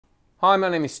Hi, my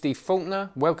name is Steve Faulkner.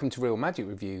 Welcome to Real Magic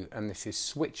Review, and this is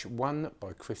Switch 1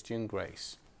 by Christian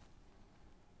Grace.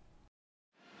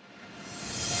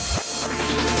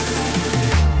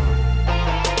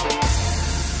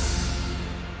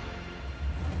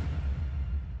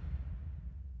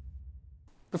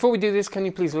 Before we do this, can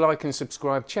you please like and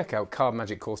subscribe? Check out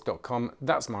cardmagiccourse.com.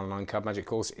 That's my online card magic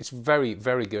course. It's very,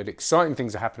 very good. Exciting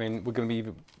things are happening. We're going to be,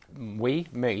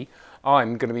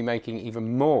 I'm going to be making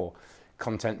even more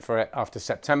content for it after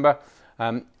September.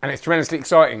 And it's tremendously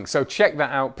exciting. So check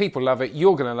that out. People love it.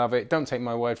 You're going to love it. Don't take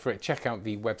my word for it. Check out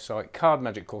the website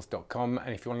cardmagiccourse.com.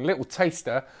 And if you want a little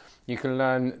taster, you can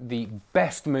learn the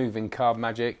best move in card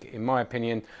magic, in my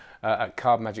opinion, at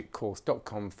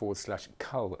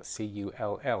cardmagiccourse.com/cull,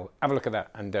 C-U-L-L. Have a look at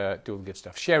that and do all the good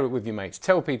stuff. Share it with your mates.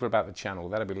 Tell people about the channel.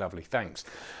 That'd be lovely. Thanks.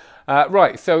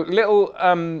 Right, so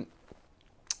little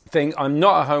thing. I'm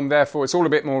not at home, therefore it's all a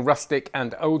bit more rustic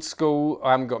and old school.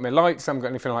 I haven't got my lights, I haven't got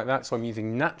anything like that, so I'm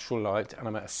using natural light, and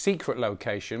I'm at a secret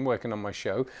location working on my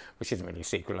show, which isn't really a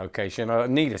secret location. I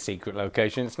don't need a secret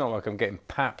location. It's not like I'm getting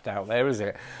papped out there, is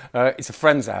it? It's a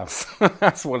friend's house.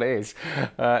 That's what it is,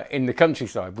 in the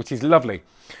countryside, which is lovely.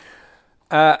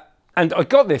 And I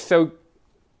got this. So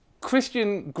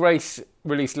Christian Grace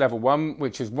released Level 1,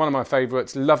 which is one of my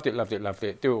favourites. Loved it, loved it, loved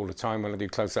it. Do it all the time when I do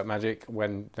close-up magic,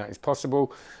 when that is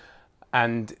possible.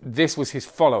 And this was his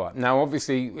follow-up. Now,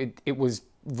 obviously, it was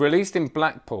released in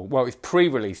Blackpool. Well, it's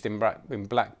pre-released in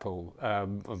Blackpool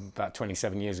about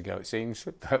 27 years ago, it seems,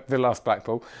 the last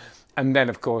Blackpool. And then,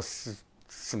 of course,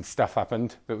 some stuff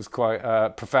happened that was quite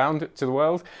profound to the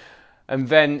world. And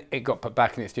then it got put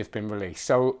back and it's just been released.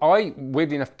 So I,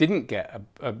 weirdly enough, didn't get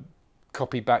a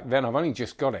copy back then. I've only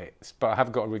just got it, but I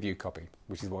have got a review copy,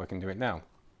 which is why I can do it now.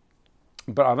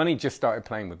 But I've only just started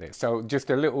playing with it. So just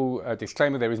a little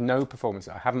disclaimer, there is no performance.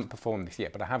 I haven't performed this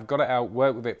yet, but I have got it out,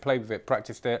 worked with it, played with it,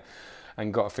 practiced it,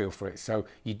 and got a feel for it. So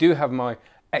you do have my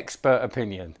expert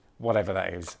opinion, whatever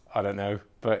that is. I don't know.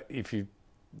 But if you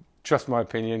trust my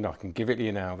opinion, I can give it to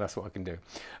you now. That's what I can do.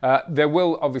 There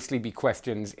will obviously be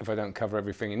questions if I don't cover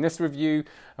everything in this review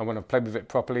and when I've played with it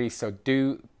properly. So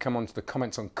do come on to the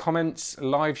comments on comments.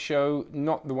 Live show,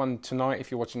 not the one tonight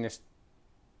if you're watching this.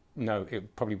 No,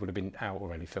 it probably would have been out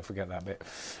already, so forget that bit.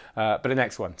 But the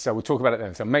next one. So we'll talk about it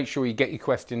then. So make sure you get your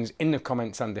questions in the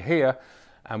comments under here,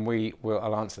 and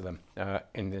I'll answer them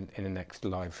in the next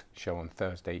live show on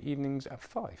Thursday evenings at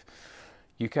 5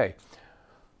 UK.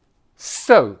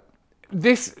 So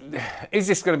is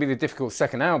this going to be the difficult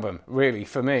second album, really,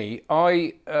 for me?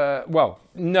 Well,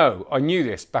 no, I knew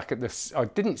this back at this.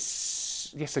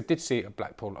 Yes, I did see it at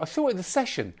Blackpool. I saw it at the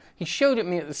session. He showed it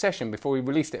me at the session before he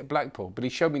released it at Blackpool, but he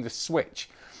showed me the switch.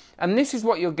 And this is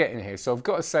what you're getting here, so I've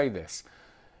got to say this.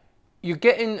 You're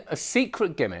getting a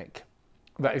secret gimmick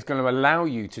that is going to allow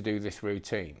you to do this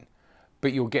routine,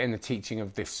 but you're getting the teaching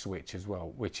of this switch as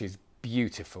well, which is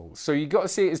beautiful. So you've got to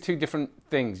see it as two different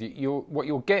things. What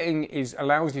you're getting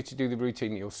allows you to do the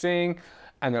routine that you're seeing,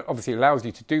 and it obviously allows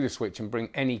you to do the switch and bring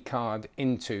any card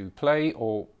into play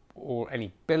or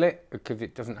any billet, because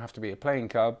it doesn't have to be a playing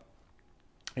card.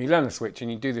 You learn the switch and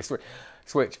you do this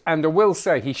switch. And I will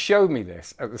say, he showed me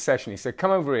this at the session. He said, come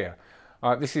over here.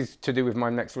 This is to do with my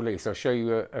next release. I'll show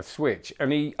you a switch.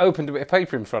 And he opened a bit of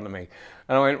paper in front of me.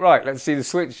 And I went, right, let's see the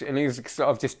switch. And he was like,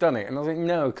 I've just done it. And I was like,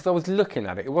 no, because I was looking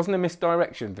at it. It wasn't a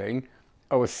misdirection thing.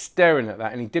 I was staring at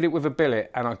that. And he did it with a billet.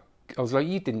 And I was like,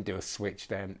 you didn't do a switch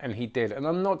then. And he did. And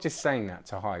I'm not just saying that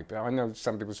to hype. I know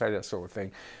some people say that sort of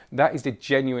thing. That is the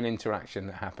genuine interaction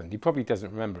that happened. He probably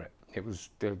doesn't remember it. It was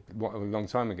a long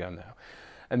time ago now.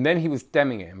 And then he was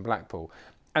demming it in Blackpool.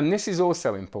 And this is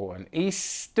also important. He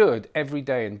stood every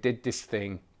day and did this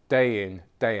thing day in,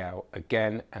 day out,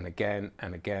 again and again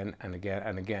and again and again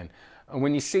and again. And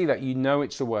when you see that, you know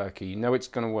it's a worker. You know it's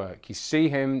going to work. You see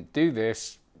him do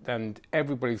this, and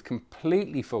everybody's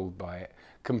completely fooled by it.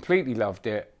 Completely loved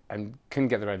it and couldn't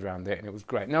get their head around it, and it was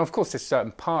great. Now, of course, there's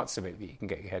certain parts of it that you can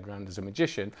get your head around as a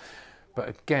magician, but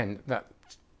again, that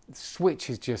switch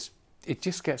is it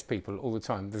just gets people all the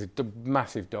time. There's a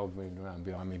massive dog moving around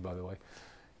behind me, by the way.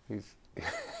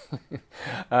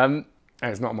 And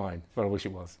it's not mine, but I wish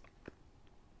it was.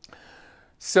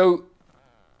 So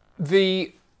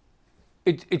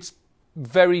it's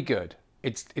very good.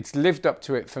 It's lived up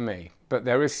to it for me. But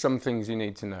there is some things you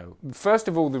need to know. First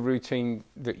of all, the routine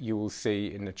that you will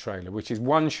see in the trailer, which is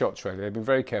one-shot trailer. They've been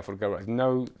very careful to go right.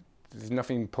 There's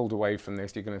nothing pulled away from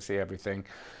this. You're going to see everything.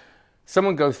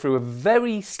 someone goes through a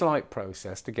very slight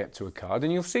process to get to a card,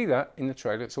 and you'll see that in the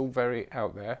trailer. It's all very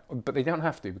out there, but they don't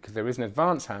have to, because there is an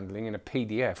advanced handling in a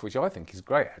PDF, which I think is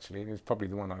great actually. It's probably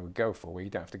the one I would go for, where you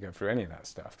don't have to go through any of that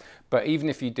stuff. But even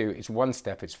if you do, it's one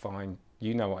step, it's fine.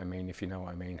 You know what I mean. If you know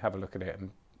what I mean, have a look at it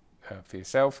and for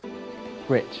yourself.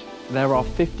 Rich, there are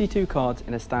 52 cards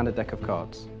in a standard deck of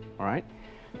cards, all right?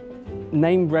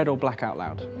 Name red or black out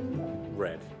loud.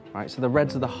 Red. All right, so the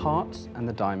reds are the hearts and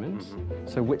the diamonds.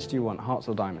 So which do you want, hearts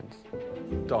or diamonds?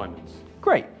 Diamonds.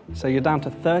 Great, so you're down to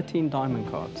 13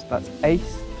 diamond cards. That's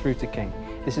ace through to king.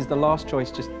 This is the last choice,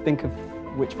 just think of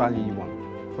which value you want.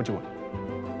 What do you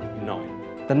want?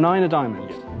 9. The 9 are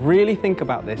diamonds. Yeah. Really think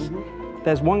about this.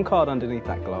 There's one card underneath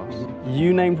that glass.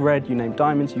 You named red, you named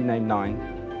diamonds, you named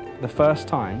 9. The first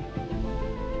time.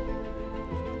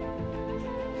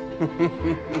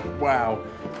 Wow.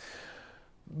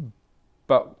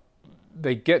 But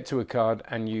they get to a card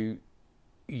and you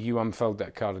unfold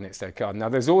that card and it's their card. Now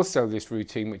there's also this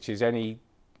routine, which is any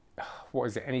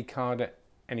card at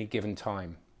any given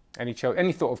time. Any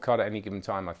thought of card at any given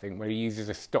time, I think, where he uses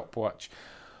a stopwatch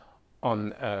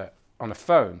on a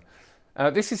phone.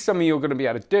 This is something you're going to be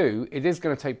able to do. It is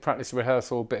going to take practice,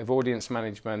 rehearsal, a bit of audience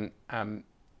management,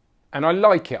 and I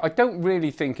like it. I don't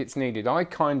really think it's needed. I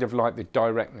kind of like the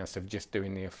directness of just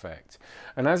doing the effect.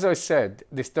 And as I said,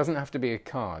 this doesn't have to be a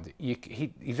card.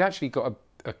 He's actually got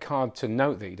a card to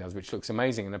note that he does, which looks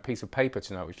amazing, and a piece of paper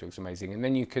to note, which looks amazing. And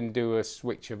then you can do a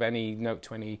switch of any note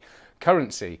to any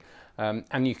currency.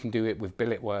 And you can do it with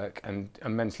billet work and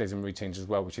mentalism routines as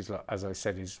well, which is, as I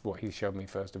said, is what he showed me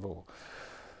first of all.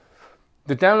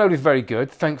 The download is very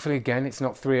good. Thankfully, again, it's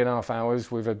not 3.5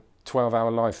 hours with a 12-hour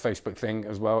live Facebook thing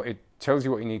as well. It tells you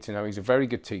what you need to know. He's a very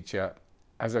good teacher.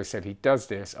 As I said, he does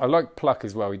this. I like Pluck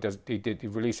as well. He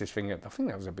released this thing at, I think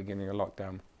that was the beginning of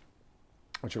lockdown,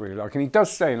 which I really like. And he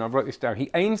does say, and I wrote this down, he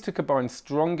aims to combine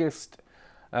strongest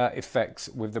effects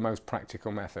with the most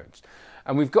practical methods.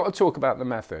 And we've got to talk about the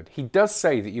method. He does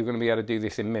say that you're going to be able to do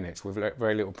this in minutes with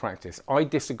very little practice. I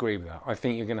disagree with that. I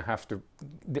think you're going to have to,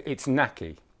 it's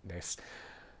knacky, this.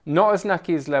 Not as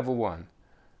knacky as level 1.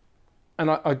 And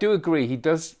I do agree, he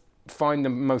does find the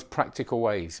most practical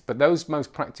ways, but those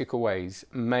most practical ways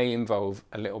may involve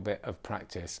a little bit of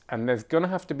practice. And there's going to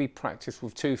have to be practice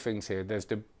with 2 things here. There's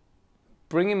to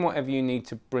bring in whatever you need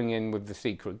to bring in with the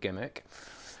secret gimmick,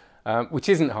 which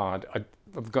isn't hard.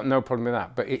 I've got no problem with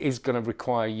that, but it is going to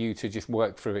require you to just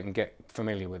work through it and get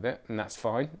familiar with it, and that's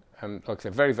fine. Like I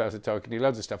said, very versatile, you can do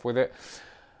loads of stuff with it.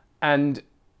 And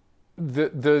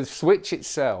the switch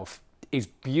itself is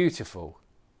beautiful,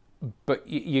 but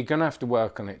you're going to have to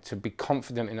work on it to be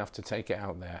confident enough to take it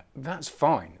out there. That's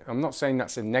fine. I'm not saying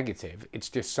that's a negative. It's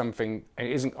just something,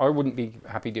 it isn't, I wouldn't be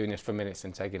happy doing this for minutes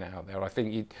and taking it out there. I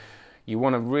think you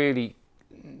want to really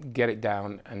get it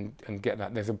down and get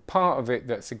that. There's a part of it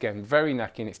that's, again, very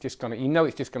knacky, and it's just going to, you know,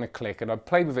 it's just going to click. And I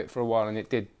played with it for a while and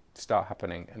it did start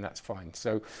happening, and that's fine.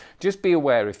 So just be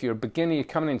aware, if you're a beginner, you're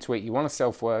coming into it, you want a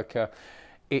self-worker,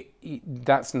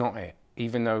 that's not it.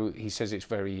 Even though he says it's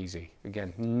very easy.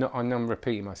 Again, I know I'm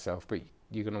repeating myself, but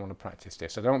you're going to want to practice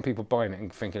this. I don't want people buying it and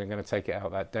thinking I'm going to take it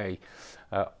out that day.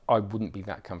 I wouldn't be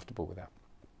that comfortable with that,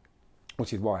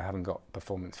 which is why I haven't got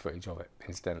performance footage of it,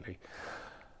 incidentally.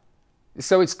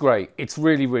 So it's great. It's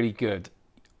really, really good.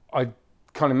 I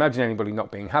can't imagine anybody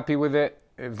not being happy with it,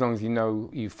 as long as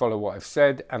you follow what I've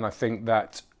said. And I think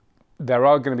that there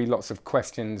are going to be lots of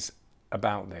questions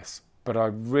about this. But I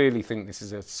really think this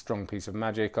is a strong piece of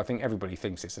magic. I think everybody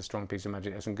thinks it's a strong piece of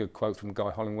magic. There's some good quotes from Guy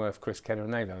Hollingworth, Chris Kenner,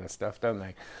 and they know that stuff, don't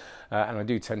they? And I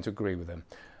do tend to agree with them.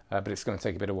 But it's going to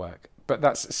take a bit of work. But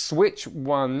that's Switch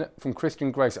 1 from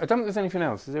Christian Grace. I don't think there's anything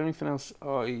else. Is there anything else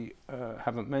I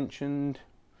haven't mentioned?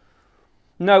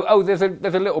 No. Oh, there's a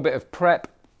little bit of prep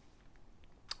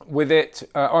with it.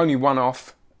 Only one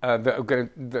off. That's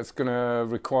going to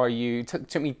require you, it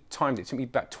took me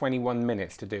about 21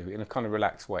 minutes to do in a kind of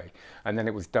relaxed way, and then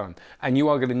it was done. And you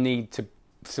are going to need to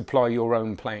supply your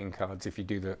own playing cards if you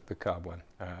do the card one,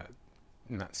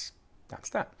 and that's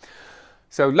that.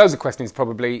 So loads of questions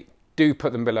probably, do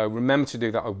put them below. Remember to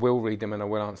do that. I will read them and I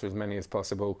will answer as many as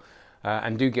possible.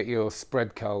 And do get your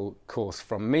Spread Cull course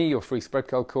from me, your free Spread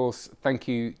Cull course. Thank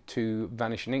you to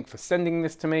Vanishing Ink for sending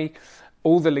this to me.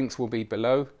 All the links will be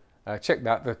below. Check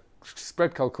that. The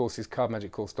Spread Cull course is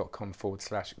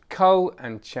cardmagiccourse.com/cull,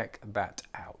 and check that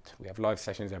out. We have live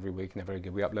sessions every week, and they're very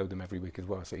good. We upload them every week as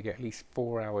well, so you get at least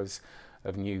 4 hours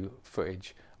of new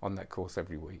footage on that course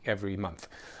every month.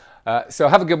 So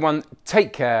have a good one.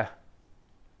 Take care.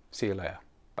 See you later.